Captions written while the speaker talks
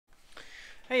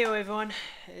Hey everyone,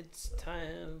 it's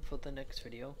time for the next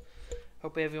video.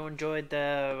 Hope everyone enjoyed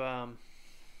their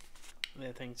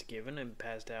Thanksgiving and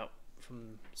passed out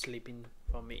from sleeping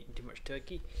from eating too much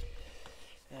turkey.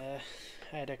 I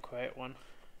had a quiet one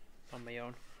on my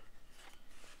own.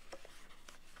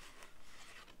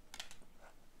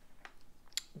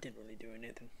 Didn't really do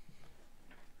anything.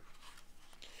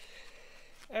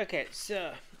 Okay,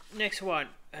 so next one,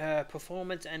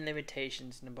 performance and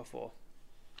limitations, number 4.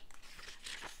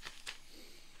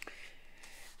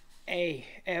 A.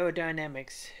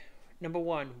 Aerodynamics. Number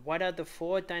 1. What are the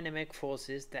 4 dynamic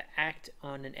forces that act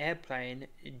on an airplane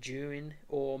during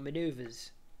all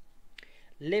maneuvers?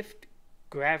 Lift,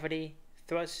 gravity,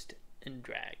 thrust, and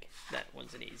drag. That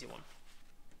one's an easy one.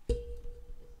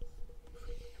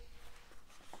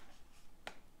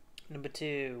 Number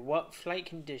 2. What flight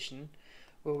condition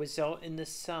will result in the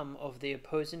sum of the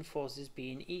opposing forces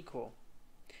being equal?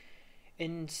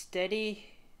 In steady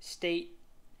state,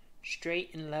 straight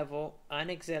and level,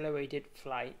 unaccelerated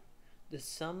flight, the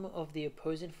sum of the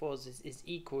opposing forces is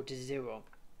equal to 0.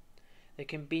 There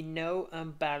can be no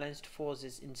unbalanced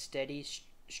forces in steady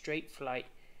straight flight,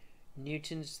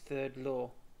 Newton's third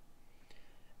law.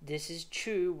 This is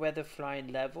true whether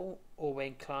flying level or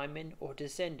when climbing or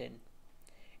descending.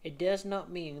 It does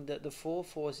not mean that the 4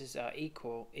 forces are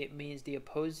equal, it means the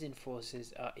opposing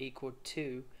forces are equal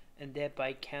to and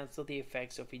thereby cancel the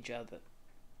effects of each other.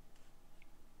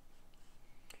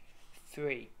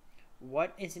 3.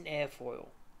 What is an airfoil?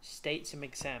 State some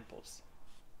examples.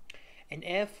 An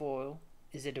airfoil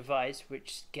is a device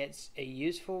which gets a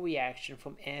useful reaction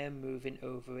from air moving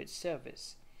over its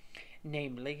surface,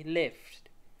 namely lift.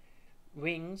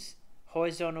 Wings,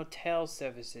 horizontal tail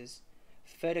surfaces,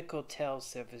 vertical tail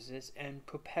surfaces, and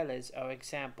propellers are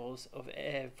examples of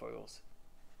airfoils.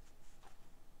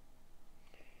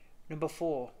 Number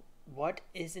 4. What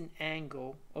is an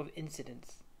angle of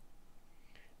incidence?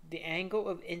 The angle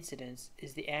of incidence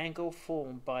is the angle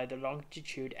formed by the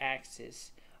longitude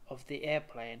axis of the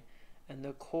airplane and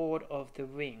the chord of the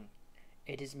ring.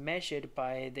 It is measured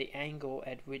by the angle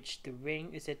at which the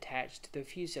ring is attached to the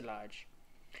fuselage.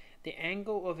 The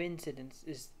angle of incidence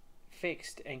is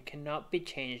fixed and cannot be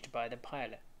changed by the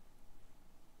pilot.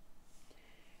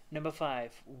 Number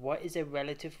 5. What is a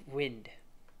relative wind?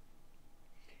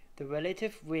 The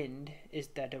relative wind is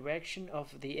the direction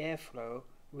of the airflow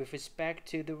with respect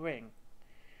to the ring.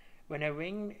 When a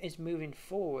ring is moving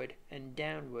forward and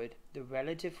downward, the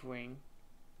relative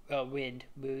wind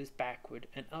moves backward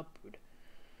and upward.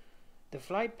 The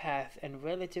flight path and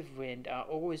relative wind are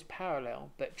always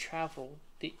parallel but travel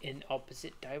in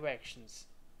opposite directions.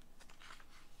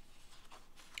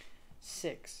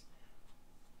 6.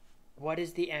 What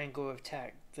is the angle of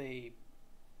attack? The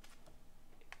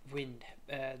wind,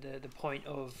 the point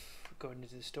of going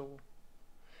to the stall.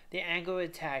 The angle of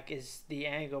attack is the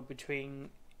angle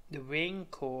between the ring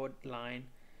chord line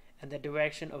and the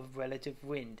direction of relative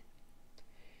wind.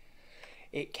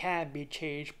 It can be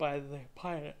changed by the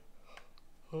pilot.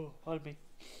 Pardon me.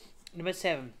 Number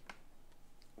 7.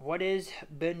 What is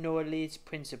Bernoulli's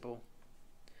principle?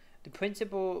 The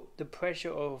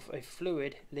pressure of a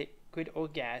fluid, liquid or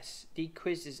gas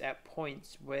decreases at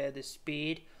points where the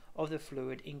speed of the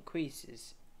fluid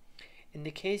increases. In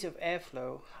the case of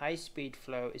airflow, high-speed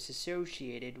flow is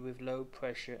associated with low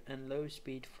pressure and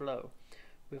low-speed flow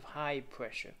with high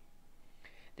pressure.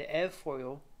 The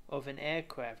airfoil of an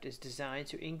aircraft is designed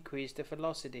to increase the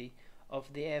velocity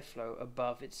of the airflow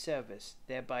above its surface,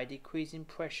 thereby decreasing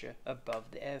pressure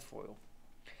above the airfoil.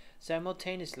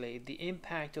 Simultaneously, the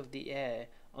impact of the air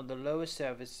on the lower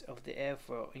surface of the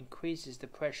airfoil increases the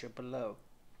pressure below.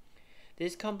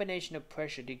 This combination of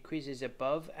pressure decreases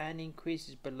above and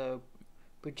increases below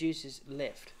produces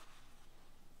lift.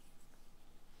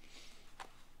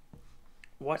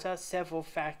 What are several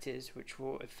factors which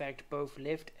will affect both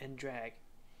lift and drag?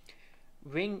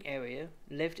 Ring area,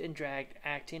 lift and drag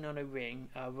acting on a ring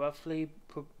are roughly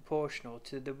proportional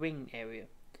to the ring area.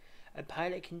 A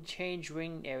pilot can change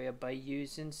ring area by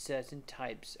using certain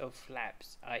types of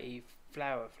flaps, i.e.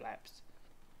 flower flaps.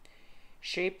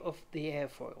 Shape of the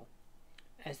airfoil.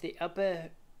 As the upper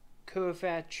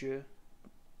curvature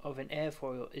of an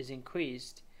airfoil is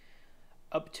increased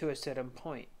up to a certain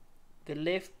point, the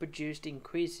lift produced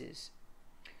increases.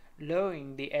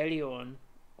 Lowering the aileron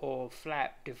or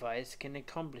flap device can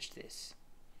accomplish this.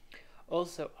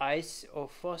 Also, ice or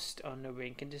frost on the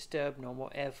ring can disturb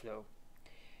normal airflow,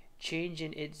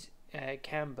 changing its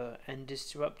camber and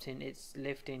disrupting its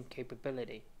lifting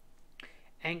capability.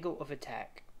 Angle of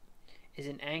attack. As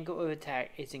an angle of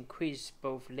attack is increased,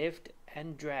 both lift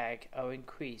and drag are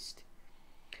increased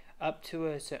up to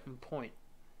a certain point.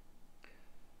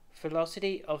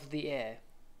 Velocity of the air.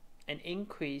 An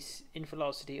increase in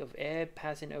velocity of air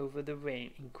passing over the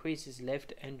ring increases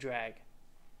lift and drag.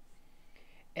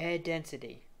 Air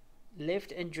density.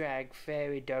 Lift and drag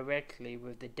vary directly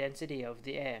with the density of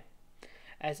the air.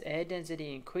 As air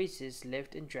density increases,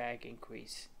 lift and drag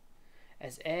increase.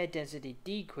 As air density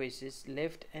decreases,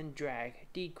 lift and drag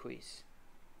decrease.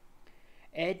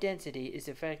 Air density is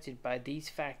affected by these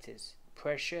factors: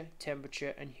 pressure,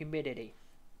 temperature, and humidity.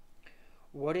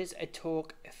 What is a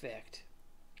torque effect?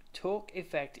 Torque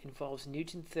effect involves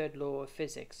Newton's third law of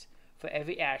physics. For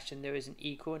every action, there is an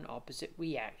equal and opposite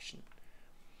reaction.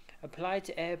 Applied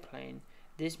to airplane,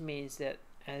 this means that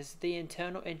as the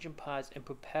internal engine parts and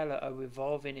propeller are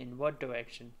revolving in one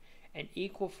direction, an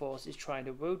equal force is trying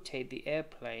to rotate the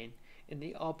airplane in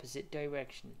the opposite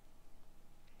direction.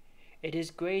 It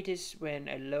is greatest when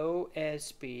at low air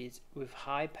speeds with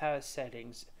high power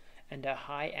settings and a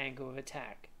high angle of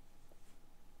attack.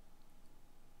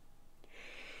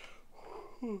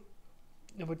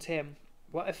 Number 10.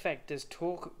 What effect does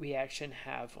torque reaction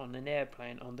have on an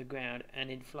airplane on the ground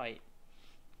and in flight?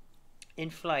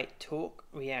 In flight, torque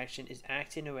reaction is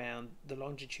acting around the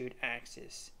longitude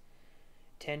axis,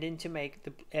 tending to make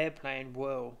the airplane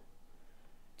whirl.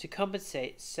 To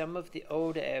compensate, some of the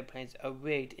older airplanes are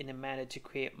rigged in a manner to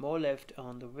create more lift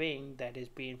on the ring that is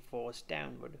being forced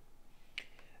downward.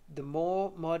 The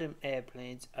more modern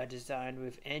airplanes are designed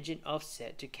with engine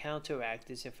offset to counteract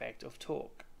this effect of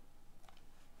torque.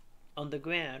 On the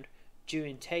ground,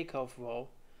 during takeoff roll,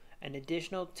 an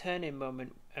additional turning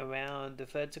moment around the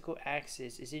vertical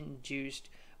axis is induced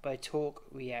by torque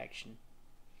reaction,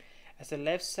 as the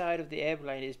left side of the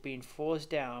airplane is being forced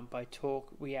down by torque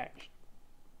reaction.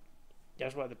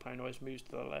 That's why the plane always moves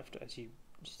to the left as you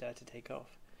start to take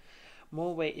off.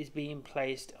 More weight is being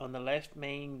placed on the left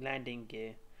main landing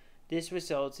gear. This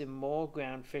results in more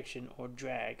ground friction or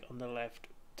drag on the left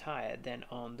tire than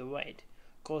on the right,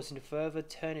 causing further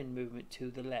turning movement to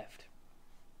the left.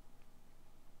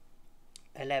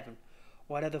 11.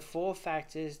 What are the 4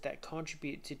 factors that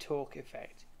contribute to torque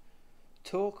effect?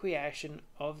 Torque reaction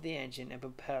of the engine and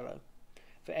propeller.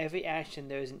 For every action,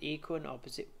 there is an equal and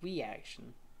opposite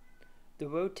reaction. The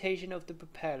rotation of the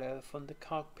propeller from the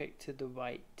cockpit to the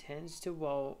right tends to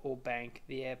roll or bank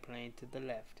the airplane to the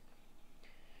left.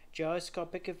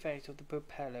 Gyroscopic effect of the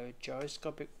propeller.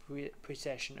 Gyroscopic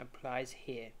precession applies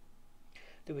here.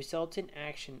 The resultant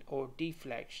action or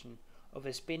deflection of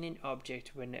a spinning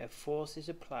object when a force is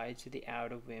applied to the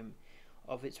outer rim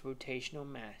of its rotational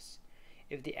mass.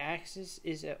 If the axis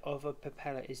of a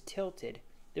propeller is tilted,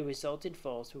 the resultant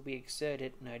force will be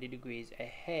exerted 90 degrees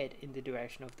ahead in the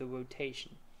direction of the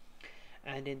rotation,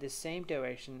 and in the same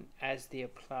direction as the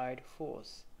applied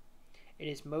force. It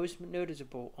is most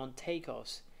noticeable on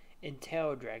takeoffs in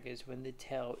tail draggers when the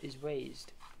tail is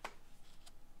raised.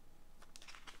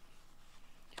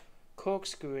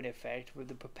 Corkscrewing effect with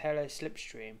the propeller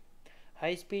slipstream.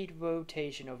 High-speed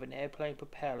rotation of an airplane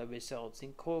propeller results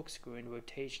in corkscrewing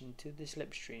rotation to the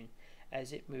slipstream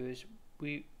as it moves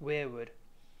rearward.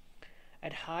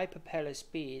 At high propeller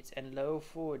speeds and low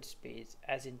forward speeds,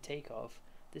 as in takeoff,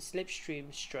 the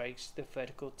slipstream strikes the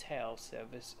vertical tail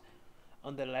surface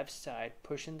on the left side,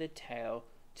 pushing the tail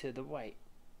to the right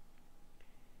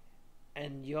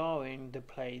and yawing the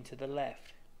plane to the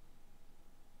left.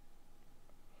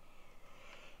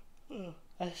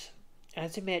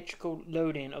 Asymmetrical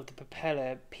loading of the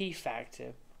propeller P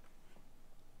factor.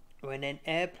 When an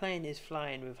airplane is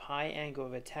flying with high angle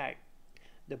of attack,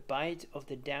 the bite of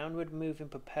the downward moving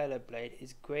propeller blade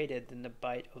is greater than the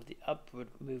bite of the upward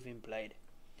moving blade.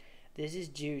 This is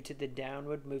due to the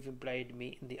downward moving blade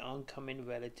meeting the oncoming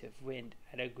relative wind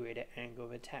at a greater angle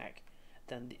of attack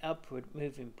than the upward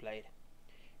moving blade.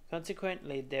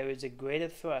 Consequently, there is a greater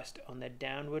thrust on the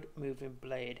downward moving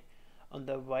blade on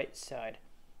the right side,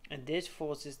 and this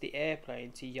forces the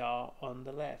airplane to yaw on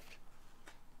the left.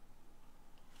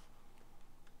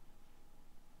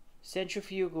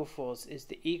 Centrifugal force is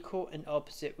the equal and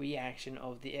opposite reaction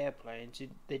of the airplane to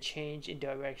the change in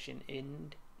direction,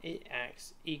 and it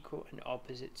acts equal and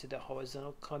opposite to the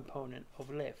horizontal component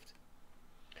of lift.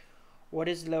 What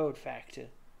is load factor?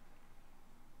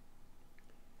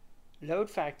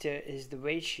 Load factor is the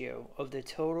ratio of the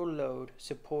total load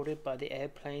supported by the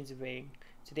airplane's wing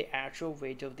to the actual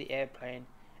weight of the airplane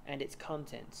and its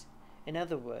contents. In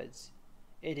other words,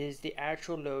 it is the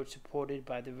actual load supported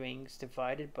by the rings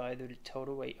divided by the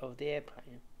total weight of the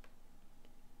airplane.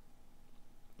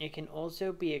 It can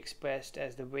also be expressed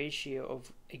as the ratio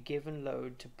of a given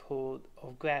load to pull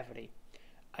of gravity,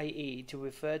 i.e., to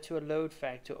refer to a load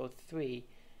factor of 3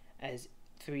 as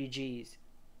 3 Gs.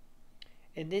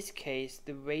 In this case,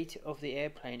 the weight of the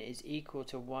airplane is equal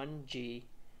to 1 g,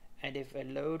 and if a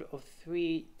load of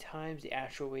 3 times the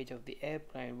actual weight of the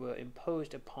airplane were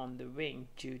imposed upon the wing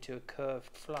due to a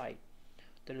curved flight,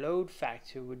 the load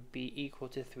factor would be equal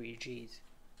to 3 g's.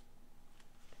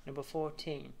 Number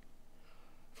 14.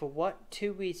 For what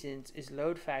two reasons is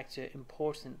load factor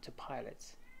important to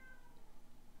pilots?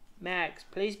 Max,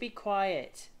 please be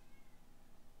quiet.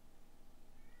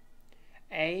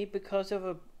 A, because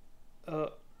of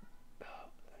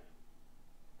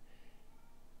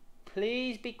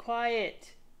please be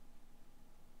quiet.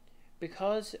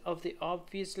 Because of the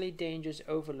obviously dangerous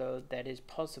overload that is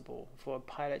possible for a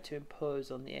pilot to impose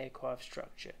on the aircraft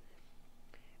structure.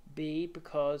 B,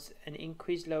 because an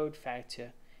increased load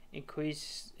factor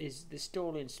increases the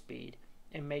stalling speed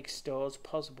and makes stalls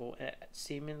possible at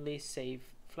seemingly safe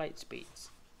flight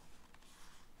speeds.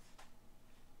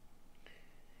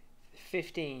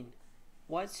 15.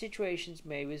 What situations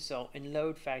may result in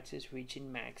load factors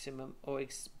reaching maximum or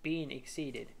being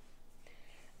exceeded?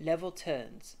 Level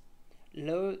turns.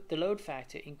 The load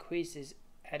factor increases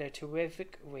at a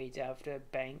terrific rate after a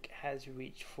bank has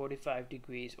reached 45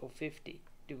 degrees or 50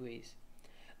 degrees.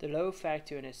 The load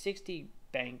factor in a 60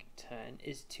 bank turn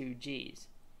is 2 g's.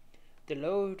 The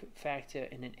load factor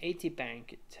in an 80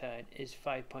 bank turn is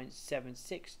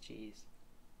 5.76 g's.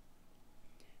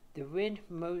 The wind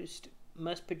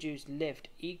must produce lift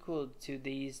equal to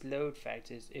these load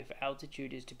factors if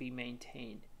altitude is to be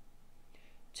maintained.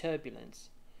 Turbulence.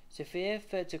 Severe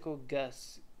vertical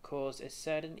gusts cause a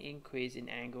sudden increase in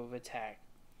angle of attack,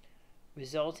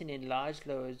 resulting in large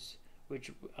loads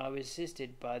which are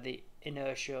resisted by the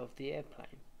inertia of the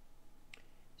airplane.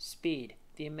 Speed.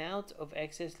 The amount of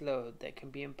excess load that can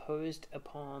be imposed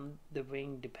upon the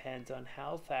wing depends on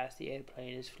how fast the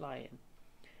airplane is flying.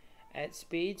 At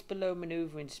speeds below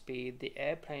maneuvering speed, the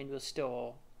airplane will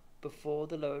stall before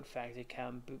the load factor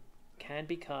can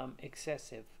become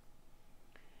excessive.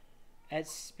 At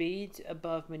speeds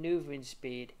above maneuvering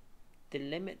speed, the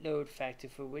limit load factor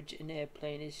for which an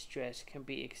airplane is stressed can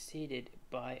be exceeded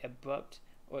by abrupt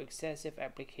or excessive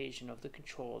application of the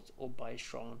controls or by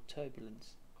strong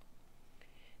turbulence.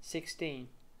 16.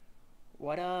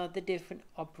 What are the different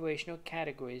operational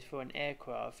categories for an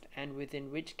aircraft, and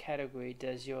within which category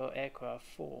does your aircraft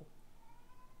fall?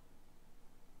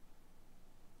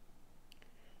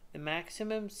 The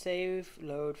maximum safe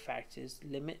load factors,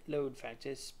 limit load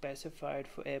factors specified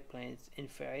for airplanes in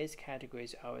various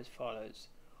categories are as follows.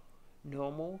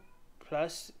 Normal,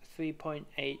 plus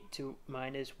 3.8 to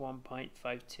minus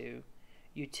 1.52.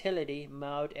 Utility,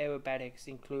 mild aerobatics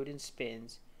including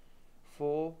spins,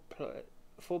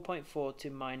 4.4 to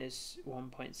minus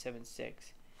 1.76.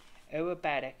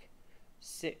 Aerobatic,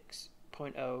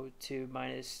 6.0 to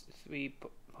minus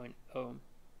 3.0.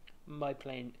 My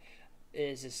plane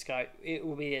is it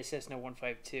will be a Cessna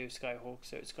 152 Skyhawk,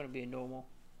 so it's going to be a normal.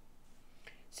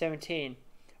 17.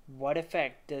 What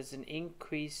effect does an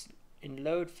increase in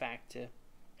load factor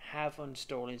have on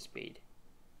stalling speed?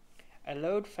 A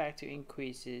load factor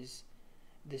increases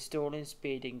the stalling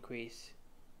speed increase.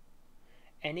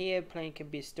 Any airplane can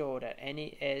be stalled at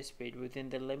any airspeed within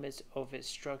the limits of its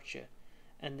structure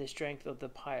and the strength of the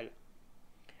pilot.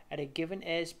 At a given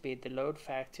airspeed, the load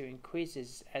factor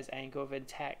increases as angle of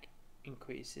attack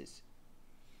increases,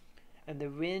 and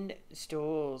the wind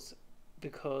stalls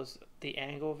because the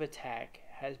angle of attack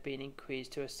has been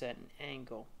increased to a certain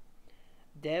angle.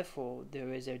 Therefore,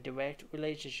 there is a direct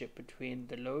relationship between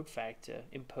the load factor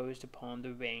imposed upon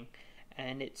the wing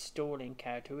and its stalling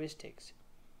characteristics.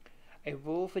 A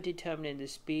rule for determining the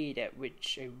speed at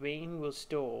which a wing will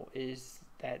stall is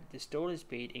that the stalling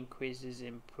speed increases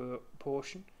in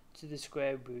proportion to the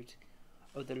square root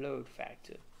of the load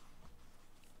factor.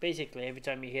 Basically, every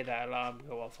time you hear that alarm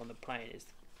go off on the plane,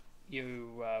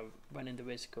 you running the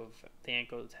risk of the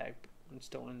angle of attack and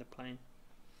stalling the plane.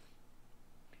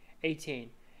 18.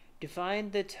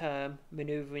 Define the term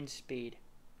maneuvering speed.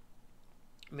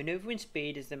 Maneuvering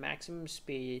speed is the maximum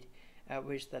speed at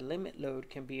which the limit load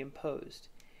can be imposed,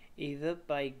 either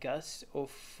by gusts or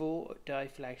full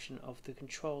deflection of the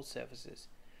control surfaces,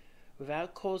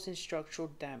 without causing structural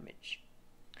damage.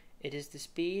 It is the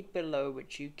speed below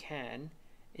which you can,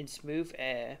 in smooth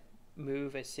air,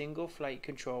 move a single flight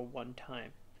control one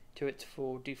time to its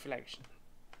full deflection.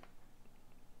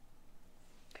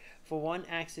 For one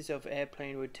axis of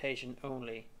airplane rotation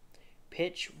only,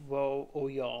 pitch, roll, or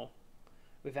yaw,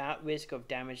 without risk of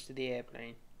damage to the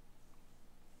airplane.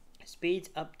 Speeds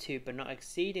up to but not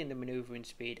exceeding the maneuvering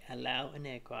speed allow an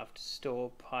aircraft to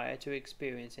stall prior to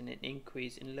experiencing an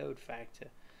increase in load factor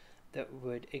that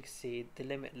would exceed the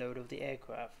limit load of the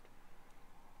aircraft.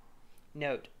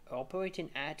 Note, operating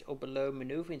at or below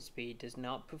maneuvering speed does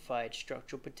not provide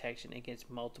structural protection against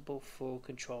multiple full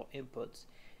control inputs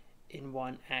in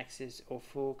one axis or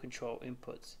full control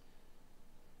inputs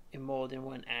in more than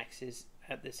one axis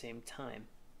at the same time.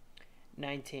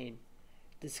 19.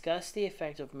 Discuss the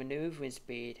effect of maneuvering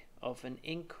speed of an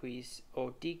increase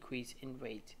or decrease in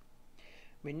rate.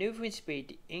 Maneuvering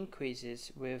speed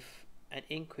increases with an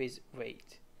increased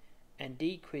rate and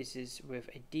decreases with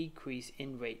a decrease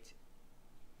in rate.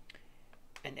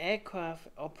 An aircraft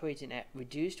operating at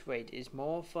reduced rate is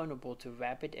more vulnerable to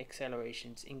rapid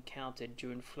accelerations encountered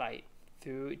during flight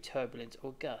through turbulence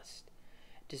or gust.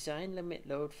 Design limit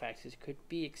load factors could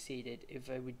be exceeded if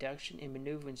a reduction in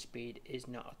maneuvering speed is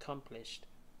not accomplished.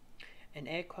 An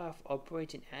aircraft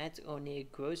operating at or near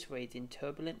gross rate in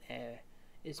turbulent air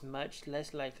is much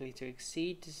less likely to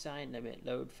exceed design limit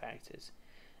load factors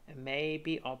and may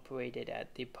be operated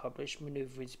at the published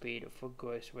maneuvering speed for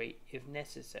gross rate if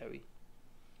necessary.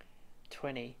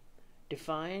 20.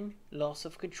 Define loss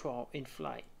of control in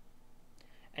flight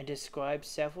and describe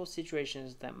several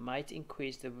situations that might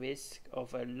increase the risk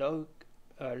of a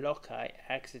loci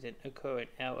accident occurring.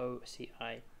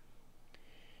 LOCI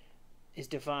is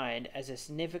defined as a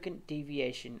significant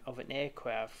deviation of an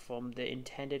aircraft from the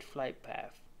intended flight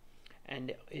path,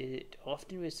 and it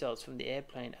often results from the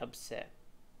airplane upset.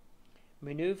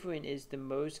 Maneuvering is the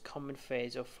most common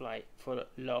phase of flight for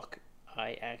loci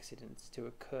accidents to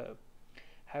occur.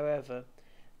 However,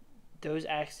 those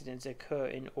accidents occur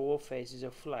in all phases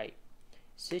of flight.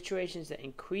 Situations that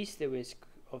increase the risk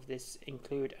of this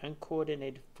include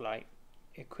uncoordinated flight,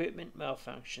 equipment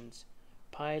malfunctions,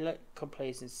 pilot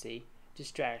complacency,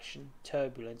 distraction,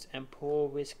 turbulence, and poor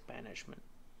risk management,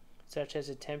 such as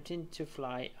attempting to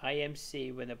fly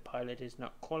IMC when the pilot is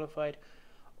not qualified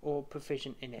or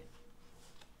proficient in it.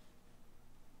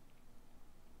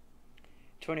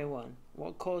 21.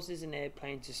 What causes an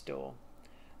airplane to stall?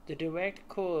 The direct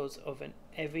cause of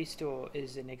every stall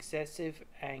is an excessive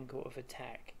angle of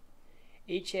attack.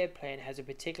 Each airplane has a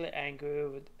particular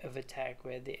angle of attack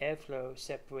where the airflow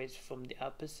separates from the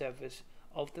upper surface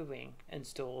of the wing and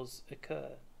stalls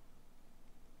occur.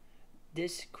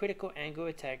 This critical angle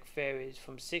attack varies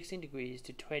from 16 degrees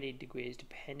to 20 degrees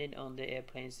depending on the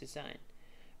airplane's design,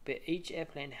 but each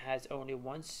airplane has only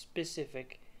one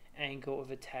specific angle of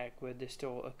attack where the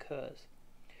stall occurs,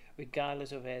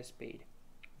 regardless of airspeed,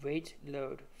 rate,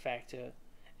 load factor,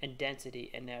 and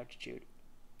density and altitude.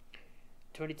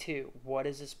 22. What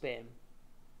is a spin?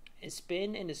 A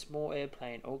spin in a small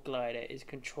airplane or glider is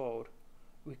controlled,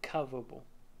 recoverable,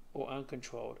 or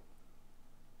uncontrolled,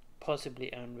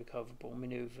 possibly unrecoverable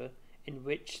maneuver in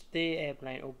which the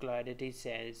airplane or glider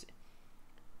descends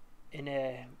in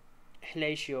a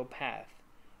hellacial path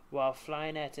while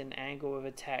flying at an angle of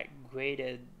attack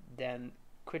greater than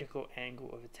critical angle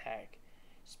of attack.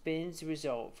 Spins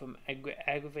result from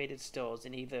aggravated stalls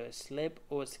in either a slip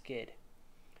or a skid.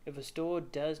 If a stall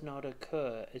does not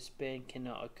occur, a spin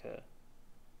cannot occur.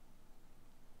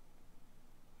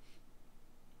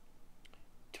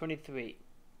 23.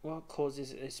 What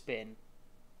causes a spin?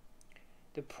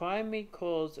 The primary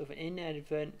cause of an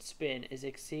inadvertent spin is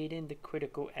exceeding the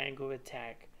critical angle of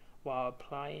attack while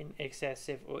applying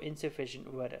excessive or insufficient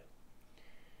rudder,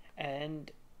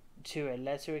 and to a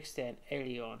lesser extent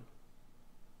aileron.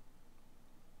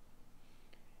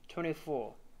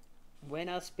 24. When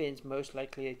are spins most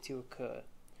likely to occur?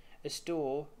 A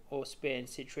stall or spin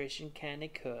situation can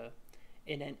occur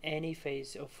in any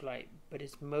phase of flight, but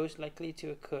is most likely to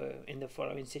occur in the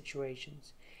following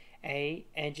situations. A.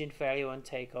 Engine failure on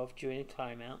takeoff during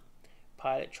climb out.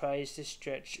 Pilot tries to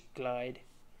stretch glide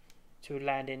to a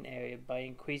landing area by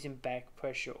increasing back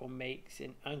pressure or makes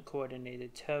an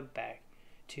uncoordinated turn back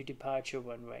to departure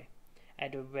runway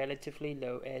at a relatively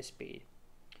low airspeed.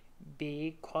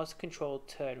 B. Cross-controlled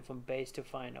turn from base to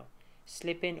final,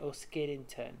 slipping or skidding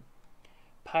turn.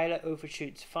 Pilot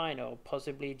overshoots final,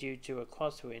 possibly due to a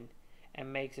crosswind,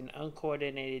 and makes an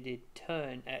uncoordinated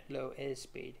turn at low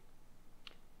airspeed.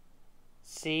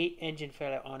 C. Engine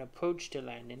failure on approach to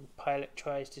landing. Pilot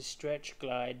tries to stretch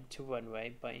glide to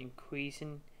runway by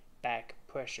increasing back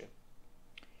pressure.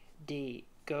 D.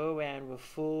 Go around with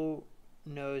full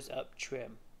nose up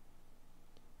trim.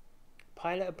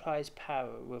 Pilot applies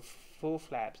power with full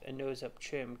flaps and nose up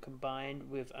trim combined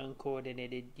with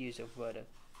uncoordinated use of rudder.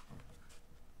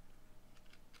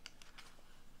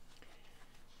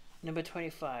 Number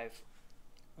 25.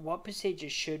 What procedure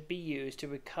should be used to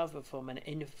recover from an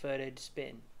inverted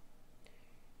spin?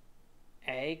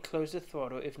 A. Close the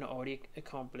throttle if not already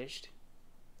accomplished.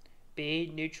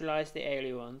 B. Neutralize the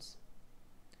ailerons.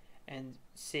 And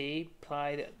C.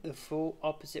 Apply the full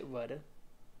opposite rudder.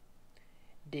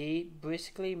 D.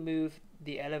 Briskly move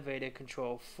the elevator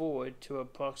control forward to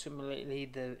approximately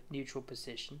the neutral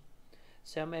position.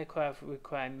 Some aircraft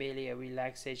require merely a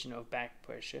relaxation of back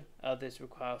pressure, others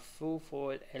require full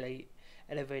forward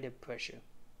elevator pressure.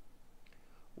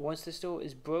 Once the stall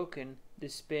is broken, the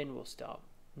spin will stop.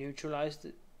 Neutralize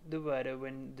the rudder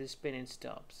when the spinning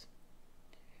stops.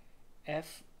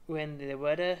 F. When the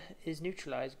rudder is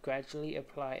neutralized, gradually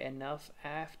apply enough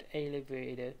aft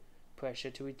elevator pressure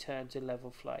to return to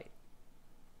level flight.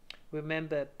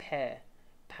 Remember pair,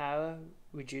 power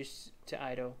reduced to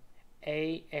idle,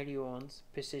 A. ailerons,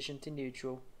 position to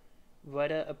neutral,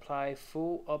 rudder apply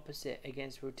full opposite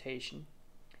against rotation,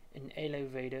 an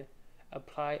elevator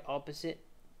apply opposite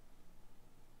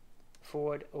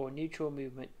forward or neutral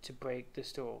movement to break the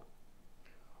stall.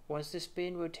 Once the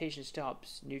spin rotation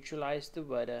stops, neutralize the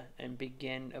rudder and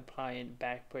begin applying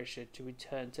back pressure to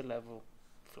return to level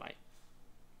flight.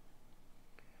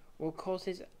 What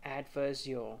causes adverse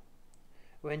yaw?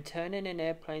 When turning an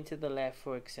airplane to the left,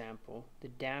 for example, the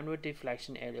downward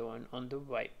deflection aileron on the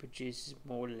right produces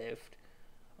more lift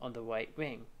on the right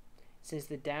wing. Since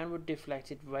the downward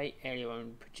deflected right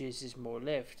aileron produces more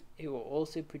lift, it will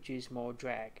also produce more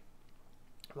drag,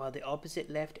 while the opposite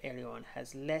left aileron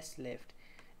has less lift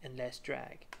and less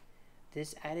drag.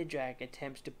 This added drag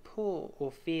attempts to pull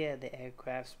or veer the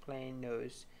aircraft's plane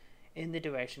nose in the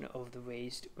direction of the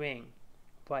raised wing,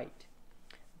 right.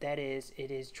 That is,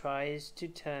 it tries to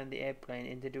turn the airplane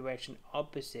in the direction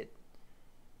opposite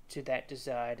to that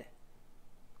desired.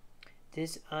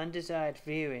 This undesired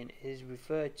veering is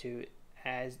referred to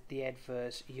as the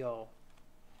adverse yaw.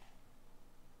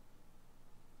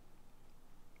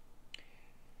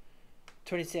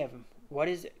 What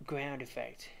is ground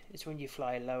effect? It's when you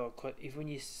fly lower. If when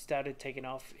you started taking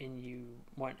off and you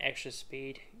want extra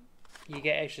speed, you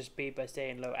get extra speed by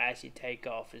staying low as you take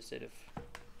off instead of.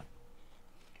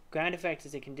 Ground effect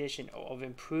is a condition of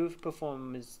improved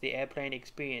performance the airplane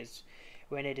experiences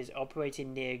when it is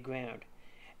operating near ground.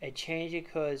 A change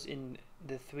occurs in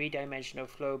the three-dimensional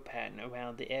flow pattern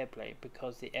around the airplane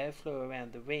because the airflow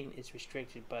around the wing is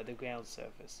restricted by the ground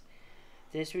surface.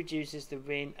 This reduces the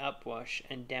wing upwash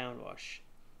and downwash,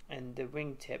 and the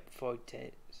wingtip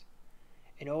rotates.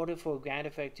 In order for ground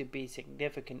effect to be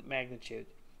significant magnitude,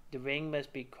 the wing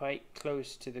must be quite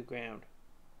close to the ground.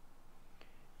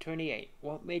 28.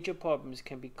 What major problems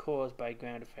can be caused by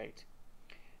ground effect?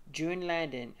 During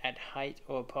landing at height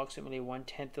or approximately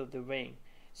 1/10 of the wing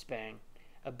span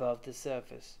above the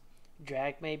surface,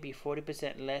 drag may be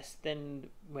 40% less than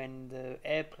when the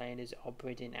airplane is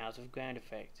operating out of ground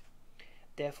effect.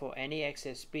 Therefore, any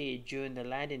excess speed during the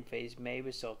landing phase may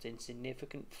result in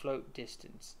significant float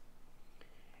distance.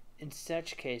 In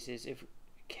such cases, if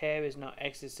care is not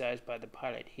exercised by the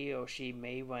pilot, he or she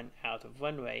may run out of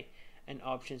runway and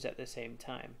options at the same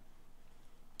time.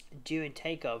 During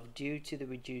takeoff, due to the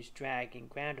reduced drag and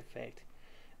ground effect,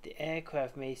 the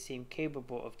aircraft may seem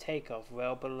capable of takeoff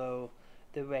well below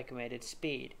the recommended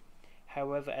speed.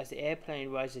 However, as the airplane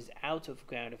rises out of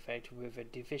ground effect with a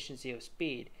deficiency of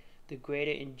speed, the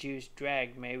greater induced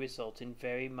drag may result in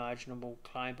very marginal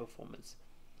climb performance,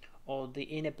 or the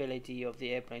inability of the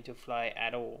airplane to fly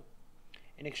at all.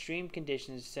 In extreme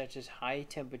conditions such as high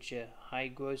temperature, high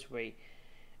gross weight,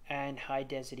 and high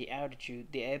density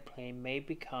altitude, the airplane may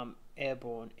become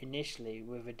airborne initially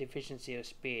with a deficiency of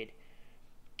speed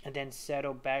and then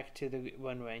settle back to the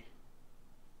runway.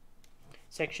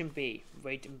 Section B,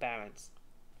 Rate and Balance.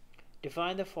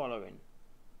 Define the following.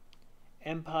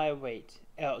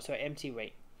 Empty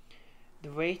rate.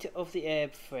 The rate of the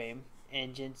airframe,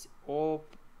 engines, or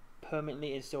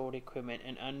permanently installed equipment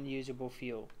and unusable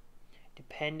fuel,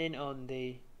 depending on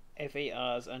the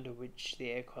FARs under which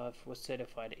the aircraft was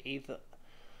certified. Either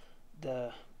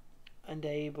the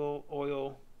undrained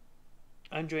oil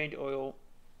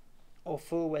or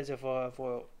full reservoir of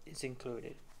oil is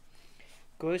included.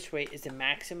 Gross weight is the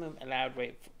maximum allowed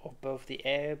weight of both the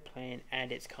airplane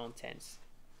and its contents.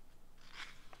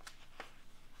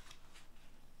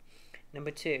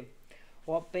 Number 2.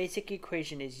 What basic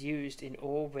equation is used in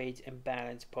all rate and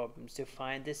balance problems to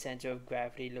find the center of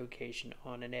gravity location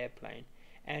on an airplane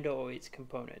and or its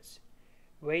components?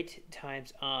 Rate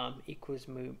times arm equals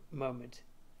moment.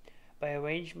 By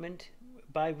rearrangement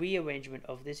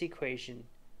of this equation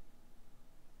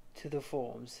to the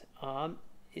forms, arm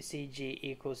CG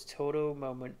equals total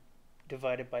moment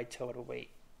divided by total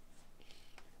weight.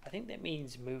 I think that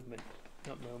means movement,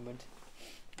 not moment.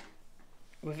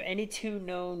 With any two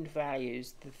known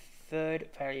values, the third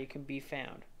value can be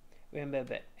found.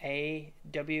 Remember AWAM.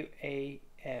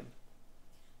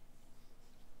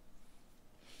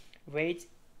 Rate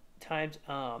times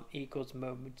arm equals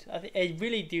moment. I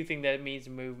really do think that means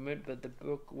movement, but the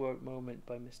book wrote moment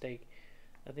by mistake.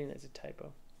 I think that's a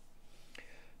typo.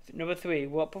 Number 3.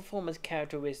 What performance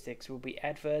characteristics will be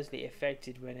adversely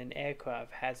affected when an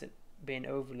aircraft hasn't been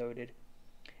overloaded?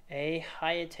 A.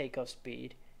 Higher takeoff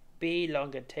speed. B.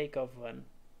 Longer takeoff run.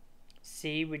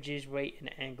 C. Reduced rate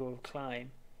and angle of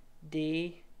climb.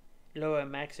 D. Lower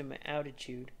maximum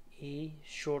altitude. E.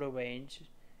 Shorter range.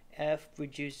 F.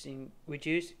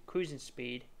 Reduced cruising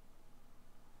speed.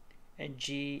 And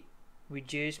G.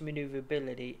 Reduced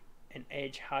maneuverability. And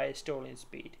H. Higher stalling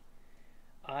speed.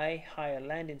 I. Higher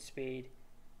landing speed.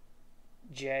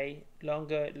 J.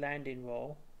 Longer landing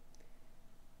roll.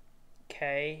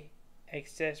 K.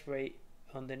 Excess rate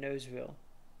on the nose wheel.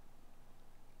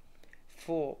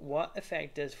 4. What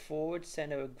effect does forward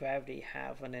center of gravity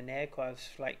have on an aircraft's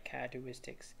flight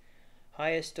characteristics?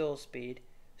 Higher stall speed.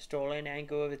 Stalling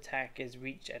angle of attack is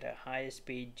reached at a higher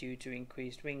speed due to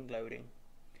increased wing loading.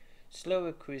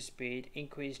 Slower cruise speed.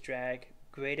 Increased drag.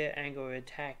 Greater angle of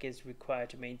attack is required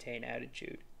to maintain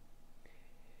altitude.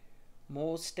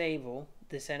 More stable,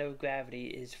 the center of gravity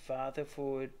is farther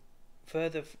forward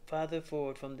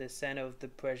from the center of the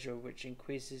pressure, which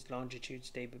increases longitude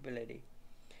stability.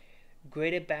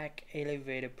 Greater back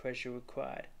elevator pressure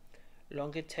required.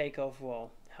 Longer takeoff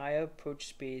roll. Higher approach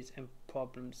speeds and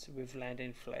problems with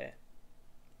landing flare.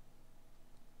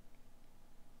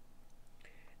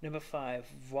 Number 5.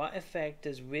 What effect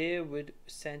does rearward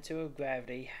center of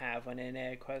gravity have on an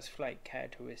aircraft's flight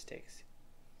characteristics?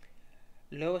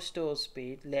 Lower stall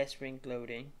speed, less wing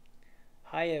loading.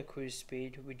 Higher cruise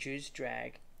speed, reduced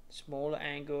drag. Smaller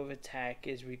angle of attack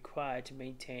is required to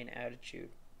maintain altitude.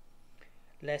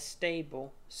 Less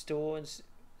stable, stall and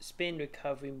spin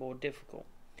recovery more difficult.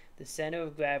 The center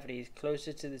of gravity is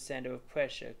closer to the center of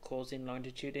pressure, causing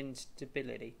longitude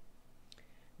instability.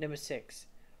 Number 6.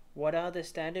 What are the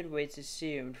standard weights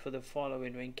assumed for the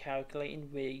following when calculating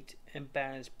weight and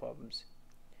balance problems?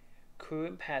 Crew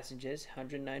and passengers,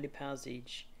 190 pounds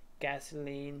each.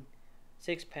 Gasoline,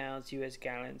 6 pounds US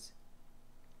gallons.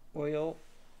 Oil,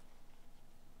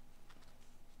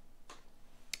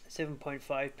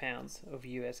 7.5 pounds of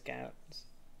US gallons.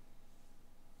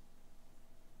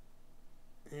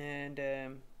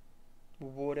 And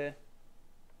water,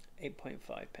 8.5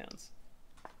 pounds.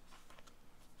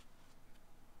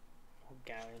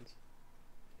 Gallons.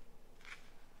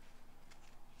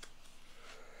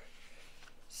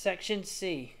 Section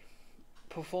C.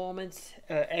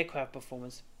 Aircraft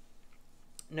performance.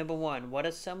 Number 1. What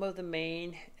are some of the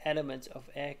main elements of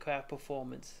aircraft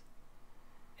performance?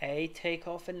 A.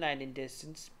 Takeoff and landing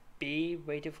distance. B.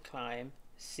 Rate of climb.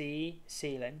 C.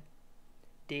 Ceiling.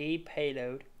 D.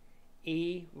 Payload.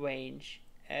 E. Range.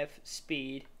 F.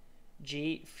 Speed.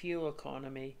 G. Fuel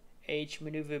economy. H.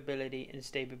 Maneuverability and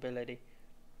stability.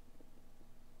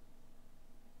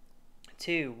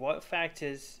 2. What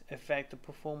factors affect the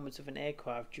performance of an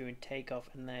aircraft during takeoff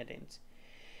and landings?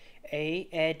 A.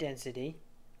 Air density,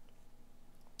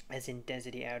 as in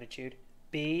density altitude.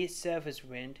 B. Surface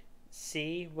wind.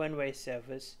 C. Runway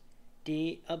surface.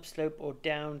 D. Upslope or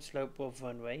downslope of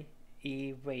runway.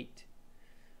 E. Weight.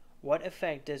 What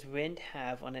effect does wind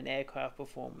have on an aircraft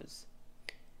performance?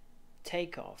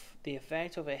 Takeoff. The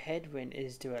effect of a headwind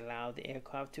is to allow the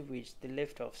aircraft to reach the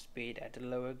liftoff speed at a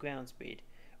lower ground speed,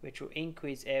 which will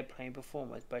increase airplane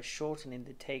performance by shortening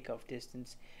the takeoff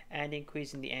distance and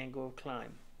increasing the angle of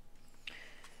climb.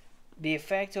 The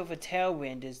effect of a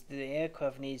tailwind is that the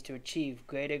aircraft needs to achieve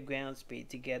greater ground speed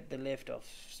to get the liftoff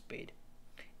speed.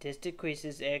 This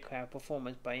decreases aircraft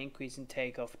performance by increasing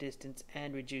takeoff distance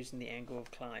and reducing the angle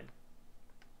of climb.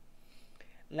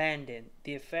 Landing.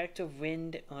 The effect of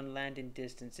wind on landing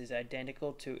distance is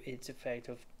identical to its effect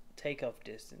of takeoff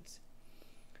distance.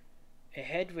 A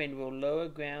headwind will lower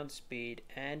ground speed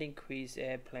and increase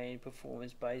airplane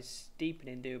performance by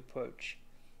steepening the approach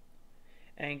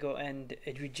angle and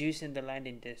reducing the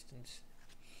landing distance.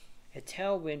 A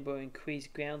tailwind will increase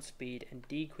ground speed and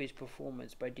decrease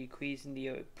performance by decreasing the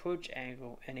approach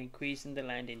angle and increasing the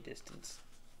landing distance.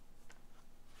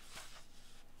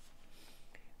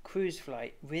 Cruise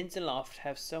flight. Winds aloft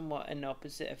have somewhat an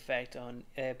opposite effect on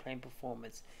airplane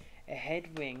performance. A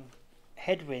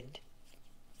headwind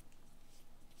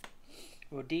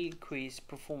will decrease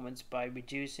performance by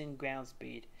reducing ground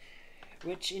speed,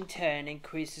 which in turn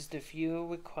increases the fuel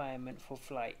requirement for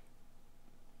flight.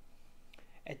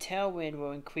 A tailwind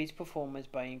will increase performance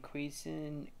by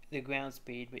increasing the ground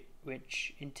speed,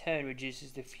 which in turn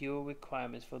reduces the fuel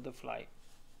requirements for the flight.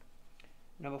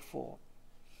 Number 4.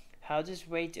 How does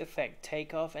rate affect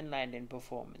takeoff and landing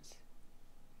performance?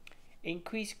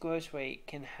 Increased growth rate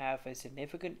can have a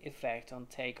significant effect on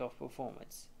takeoff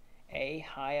performance. A.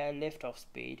 Higher liftoff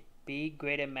speed. B.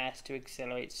 Greater mass to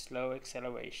accelerate slow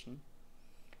acceleration.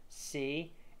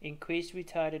 C. Increased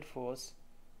retarded force,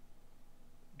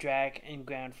 drag, and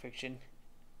ground friction.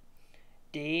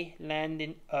 D.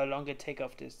 Landing a longer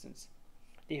takeoff distance.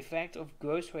 The effect of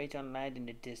growth rate on landing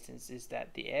the distance is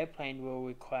that the airplane will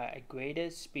require a greater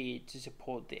speed to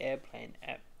support the airplane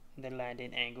at the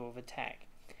landing angle of attack,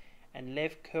 and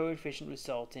lift coefficient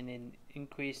resulting in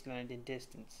increased landing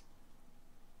distance.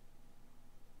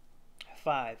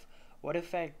 5. What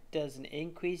effect does an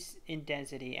increase in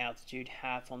density altitude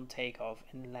have on takeoff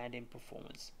and landing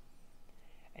performance?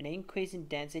 An increase in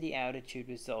density altitude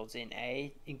results in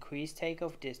A. Increased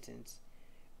takeoff distance,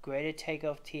 greater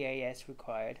takeoff TAS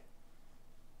required.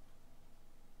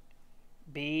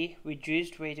 B.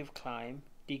 Reduced rate of climb,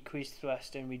 decreased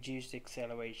thrust and reduced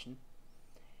acceleration.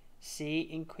 C.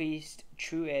 Increased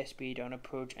true airspeed on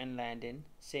approach and landing,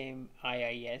 same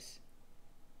IIS.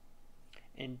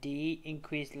 And D.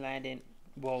 Increased landing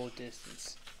roll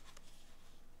distance.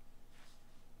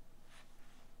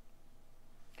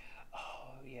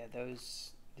 Oh yeah,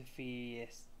 those the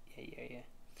VS. Yeah.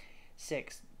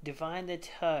 6. Define the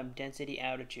term density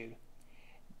altitude.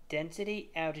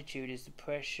 Density altitude is the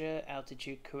pressure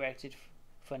altitude corrected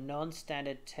for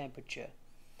non-standard temperature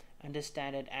under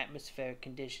standard atmospheric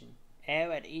condition.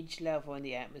 Air at each level in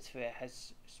the atmosphere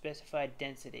has specified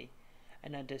density,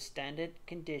 and under standard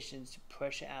conditions,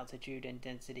 pressure altitude and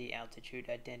density altitude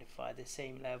identify the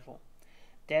same level.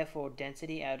 Therefore,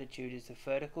 density altitude is the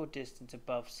vertical distance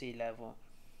above sea level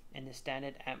in the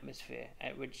standard atmosphere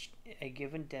at which a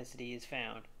given density is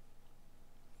found.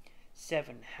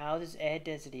 7. How does air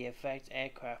density affect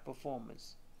aircraft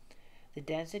performance? The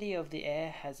density of the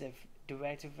air has a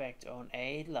direct effect on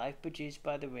A. Life produced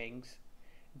by the wings,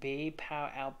 B.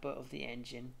 Power output of the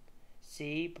engine,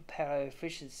 C. Propeller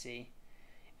efficiency,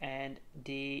 and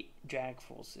D. Drag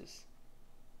forces.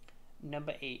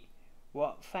 Number 8.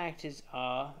 What factors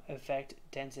affect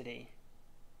density?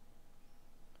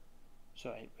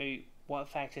 What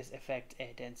factors affect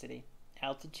air density?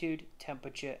 Altitude,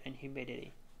 temperature, and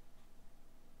humidity.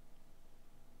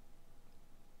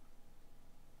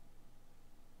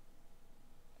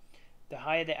 The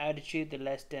higher the altitude, the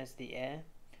less dense the air.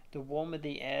 The warmer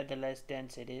the air, the less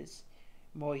dense it is.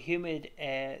 More humid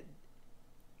air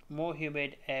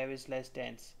is less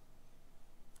dense.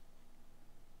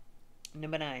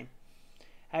 Number 9.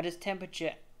 How does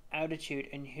temperature, altitude,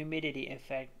 and humidity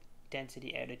affect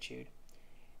density altitude?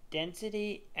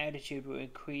 Density altitude will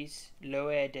increase low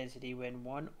air density when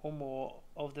one or more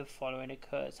of the following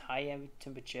occurs: high air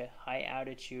temperature, high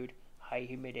altitude, high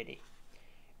humidity.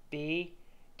 B.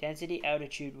 Density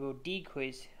altitude will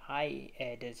decrease high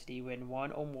air density when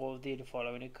one or more of the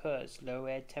following occurs: low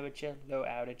air temperature, low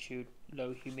altitude,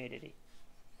 low humidity.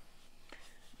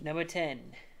 Number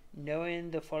 10.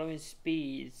 Knowing the following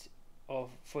speeds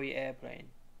for your airplane: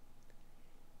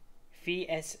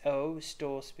 VSO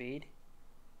stall speed,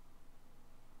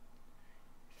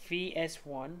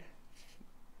 VS1,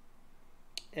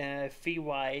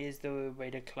 VY is the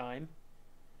rate of climb,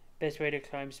 best rate of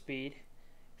climb speed.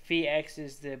 Vx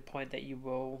is the point that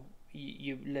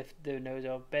you lift the nose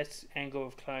off. Best angle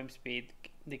of climb speed,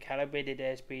 the calibrated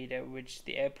airspeed at which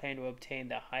the airplane will obtain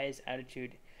the highest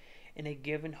altitude in a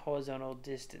given horizontal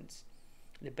distance.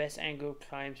 The best angle of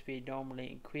climb speed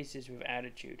normally increases with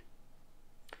altitude.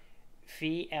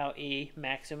 VLE,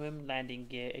 maximum landing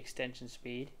gear extension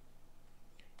speed.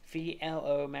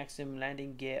 VLO, maximum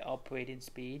landing gear operating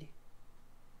speed.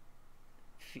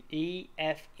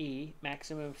 VFE,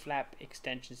 maximum flap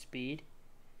extension speed.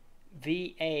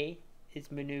 VA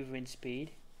is maneuvering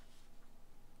speed.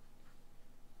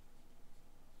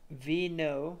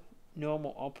 VNO,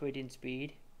 normal operating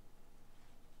speed.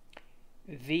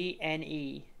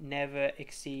 VNE, never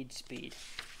exceed speed.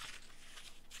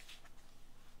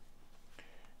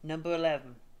 Number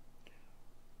 11.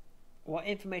 What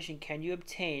information can you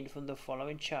obtain from the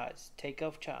following charts?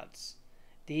 Takeoff charts.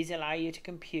 These allow you to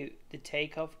compute the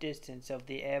takeoff distance of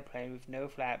the airplane with no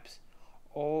flaps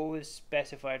or with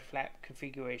specified flap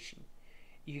configuration.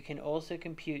 You can also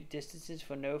compute distances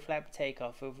for no flap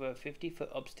takeoff over a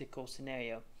 50-foot obstacle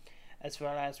scenario, as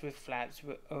well as with flaps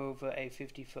over a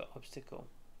 50-foot obstacle.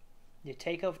 The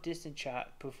takeoff distance chart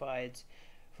provides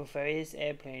for various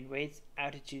airplane weights,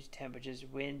 altitudes, temperatures,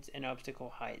 winds, and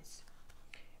obstacle heights.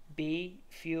 B.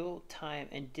 Fuel, time,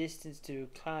 and distance to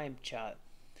climb chart.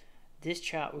 This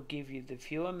chart will give you the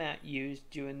fuel amount used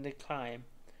during the climb,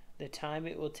 the time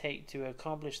it will take to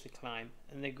accomplish the climb,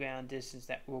 and the ground distance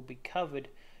that will be covered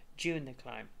during the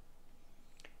climb.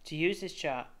 To use this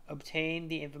chart, obtain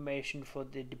the information for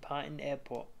the departing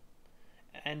airport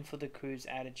and for the cruise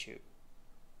altitude.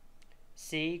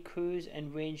 C. Cruise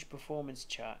and range performance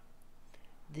chart.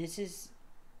 This is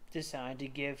designed to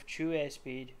give true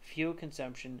airspeed, fuel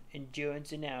consumption,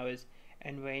 endurance in hours,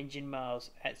 and range in miles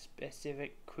at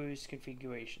specific cruise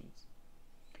configurations.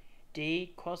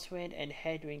 D. Crosswind and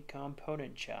headwind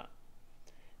component chart.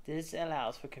 This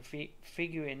allows for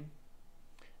configuring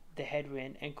the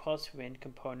headwind and crosswind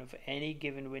component for any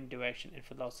given wind direction and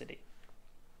velocity.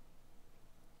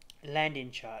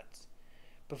 Landing charts.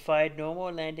 Provide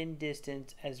normal landing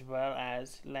distance as well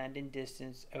as landing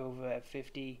distance over a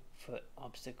 50-foot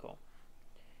obstacle.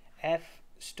 F.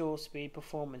 Stall speed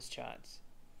performance charts.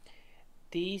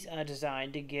 These are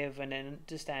designed to give an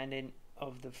understanding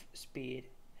of the speed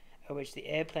at which the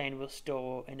airplane will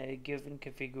stall in a given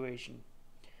configuration.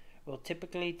 Will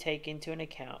typically take into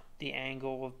account the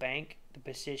angle of bank, the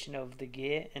position of the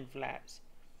gear and flaps,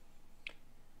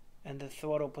 and the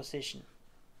throttle position.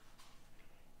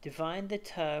 Define the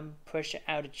term pressure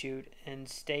altitude and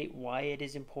state why it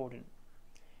is important.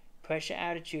 Pressure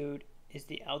altitude is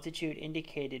the altitude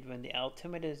indicated when the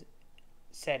altimeter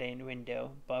setting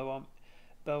window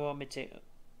barometric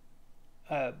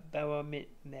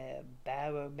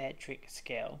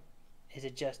scale is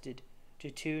adjusted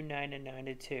to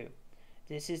 29992.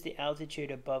 This is the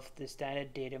altitude above the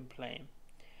standard datum plane.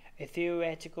 A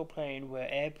theoretical plane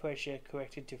where air pressure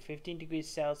corrected to 15 degrees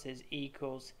Celsius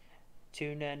equals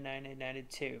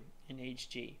 29992 in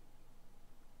Hg.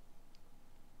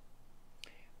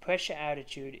 Pressure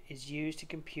altitude is used to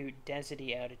compute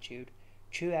density altitude,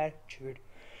 true airspeed,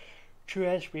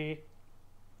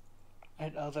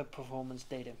 and other performance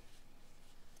data.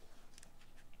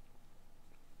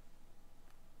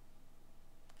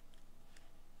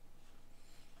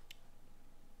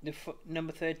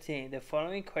 Number 13. The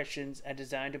following questions are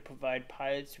designed to provide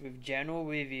pilots with general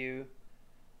review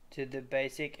to the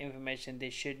basic information they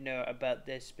should know about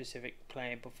their specific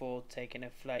plane before taking a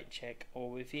flight check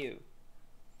or review.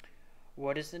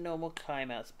 What is the normal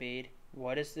climb out speed?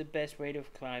 What is the best rate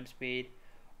of climb speed?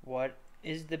 What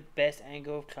is the best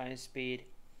angle of climb speed?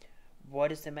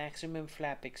 What is the maximum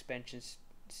flap expansion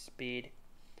speed?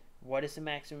 What is the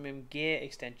maximum gear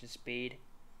extension speed?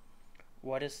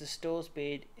 What is the stall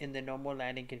speed in the normal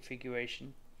landing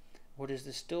configuration? What is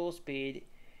the stall speed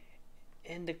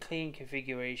in the clean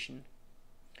configuration?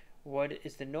 What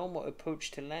is the normal approach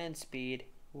to land speed?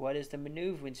 What is the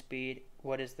maneuvering speed?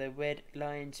 What is the red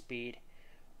line speed?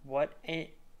 What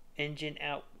engine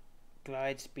out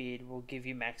glide speed will give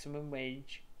you maximum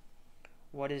range?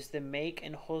 What is the make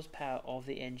and horsepower of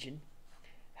the engine?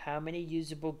 How many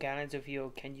usable gallons of fuel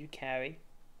can you carry?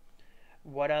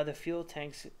 What are the fuel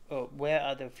tanks, where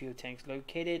are the fuel tanks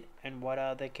located, and what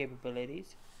are their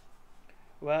capabilities?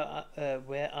 Where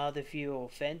are the fuel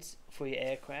vents for your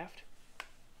aircraft?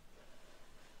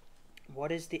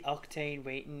 What is the octane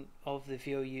rating of the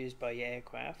fuel used by your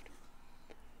aircraft?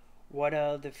 What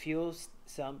are the fuel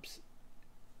sumps?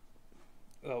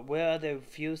 Where are the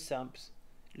fuel sumps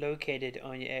located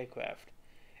on your aircraft,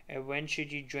 and when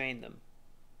should you drain them?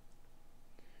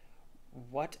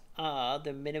 What are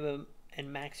the minimum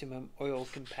and maximum oil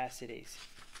capacities?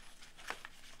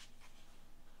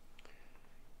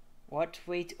 What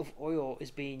rate of oil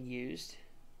is being used?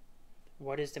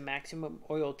 What is the maximum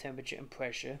oil temperature and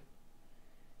pressure?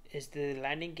 Is the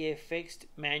landing gear fixed,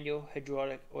 manual,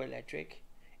 hydraulic, or electric?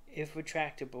 If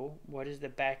retractable, what is the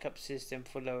backup system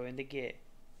for lowering the gear?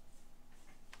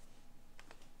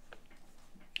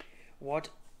 What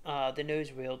are the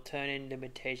nose wheel turning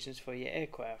limitations for your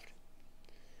aircraft?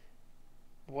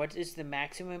 What is the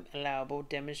maximum allowable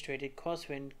demonstrated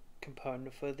crosswind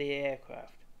component for the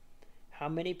aircraft? How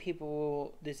many people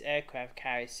will this aircraft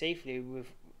carry safely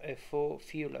with a full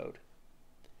fuel load?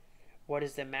 What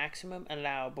is the maximum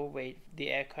allowable weight the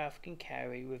aircraft can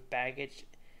carry with baggage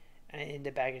in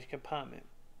the baggage compartment?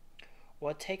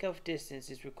 What takeoff distance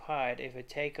is required if a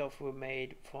takeoff were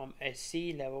made from a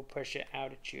sea level pressure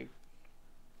altitude?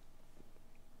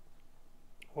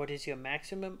 What is your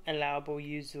maximum allowable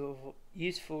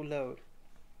useful load?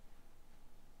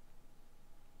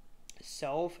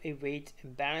 Solve a weight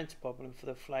and balance problem for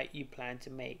the flight you plan to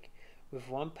make with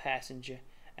one passenger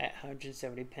at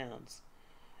 170 pounds.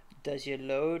 Does your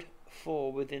load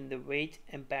fall within the weight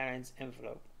and balance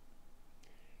envelope?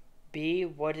 B.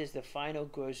 What is the final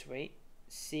gross weight?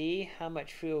 C. How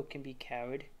much fuel can be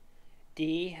carried?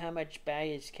 D. How much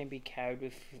baggage can be carried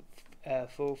with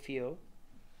full fuel?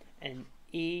 And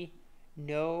E.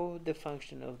 Know the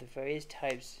function of the various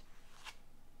types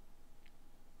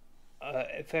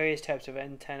of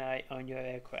antennae on your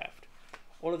aircraft.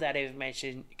 All of that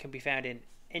information can be found in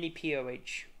any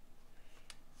POH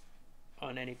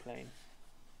on any plane.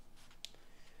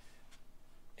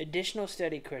 Additional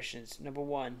study questions. Number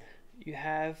 1. You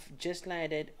have just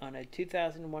landed on a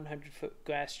 2,100 foot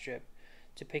grass strip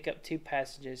to pick up 2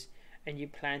 passengers, and you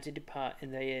plan to depart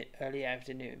in the early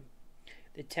afternoon.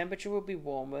 The temperature will be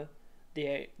warmer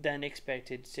than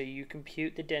expected, so you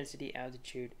compute the density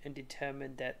altitude and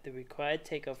determine that the required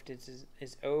takeoff distance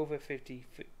is over 50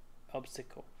 feet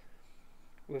obstacle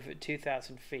with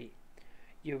 2,000 feet.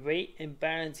 Your weight and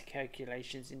balance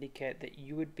calculations indicate that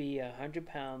you would be 100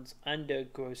 pounds under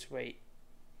gross weight.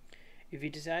 If you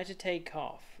decide to take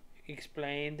off,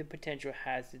 explain the potential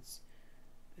hazards,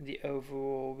 the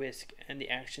overall risk, and the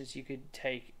actions you could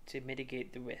take to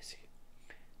mitigate the risk.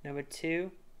 Number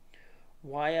 2.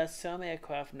 Why are some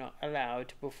aircraft not allowed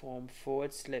to perform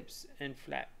forward slips and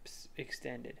flaps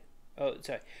extended?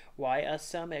 Why are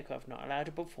some aircraft not allowed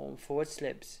to perform forward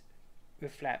slips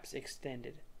with flaps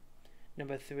extended?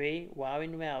 Number 3. While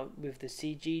en route, with the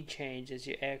CG change as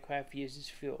your aircraft uses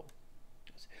fuel.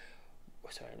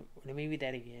 Let me read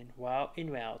that again. While en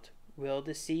route, will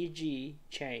the CG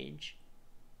change,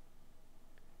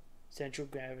 central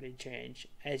gravity change,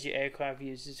 as your aircraft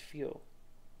uses fuel?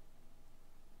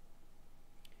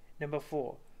 Number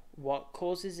 4. What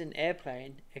causes an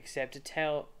airplane, except a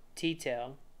tail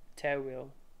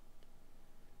wheel,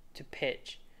 to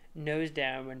pitch nose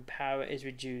down when power is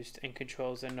reduced and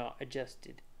controls are not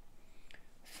adjusted?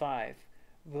 5.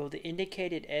 Will the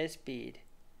indicated airspeed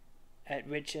at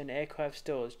which an aircraft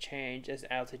stalls change as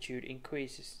altitude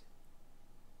increases?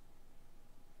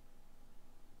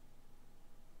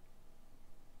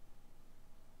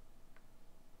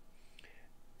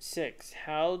 Six.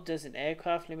 How does an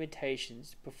aircraft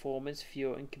limitations, performance,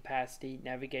 fuel and capacity,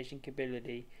 navigation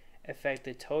capability affect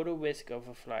the total risk of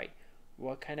a flight?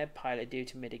 What can a pilot do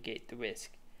to mitigate the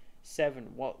risk?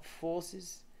 7. What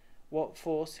force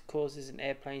causes an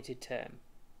airplane to turn?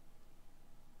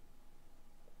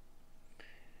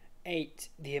 8.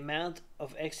 The amount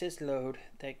of excess load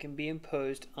that can be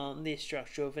imposed on the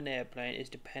structure of an airplane is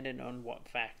dependent on what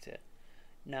factor?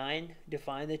 9.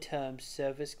 Define the terms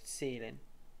surface ceiling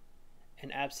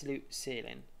and absolute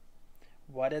ceiling.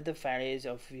 What are the values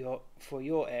for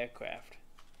your aircraft?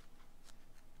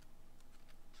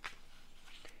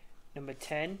 Number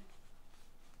 10.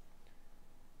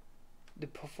 The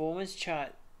performance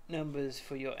chart numbers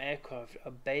for your aircraft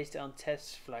are based on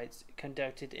test flights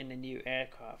conducted in a new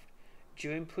aircraft.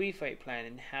 During pre-flight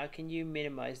planning, how can you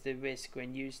minimize the risk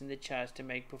when using the charts to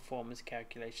make performance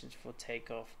calculations for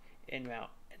takeoff, en route,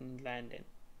 and landing?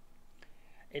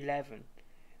 11.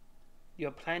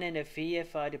 You're planning a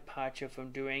VFR departure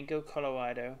from Durango,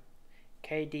 Colorado,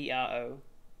 KDRO,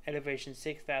 elevation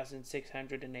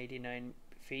 6,689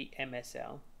 feet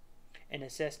MSL, in a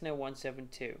Cessna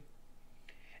 172.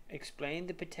 Explain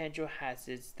the potential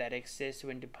hazards that exist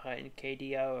when departing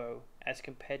KDRO as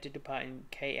compared to departing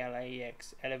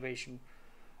KLAX, elevation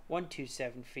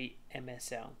 127 feet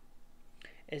MSL.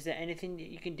 Is there anything that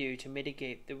you can do to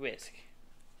mitigate the risk?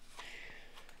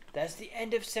 That's the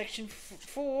end of section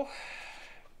 4.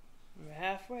 We're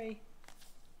halfway.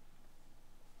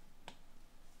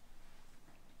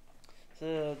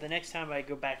 So the next time I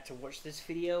go back to watch this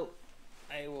video,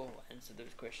 I will answer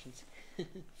those questions.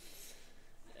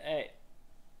 Alright.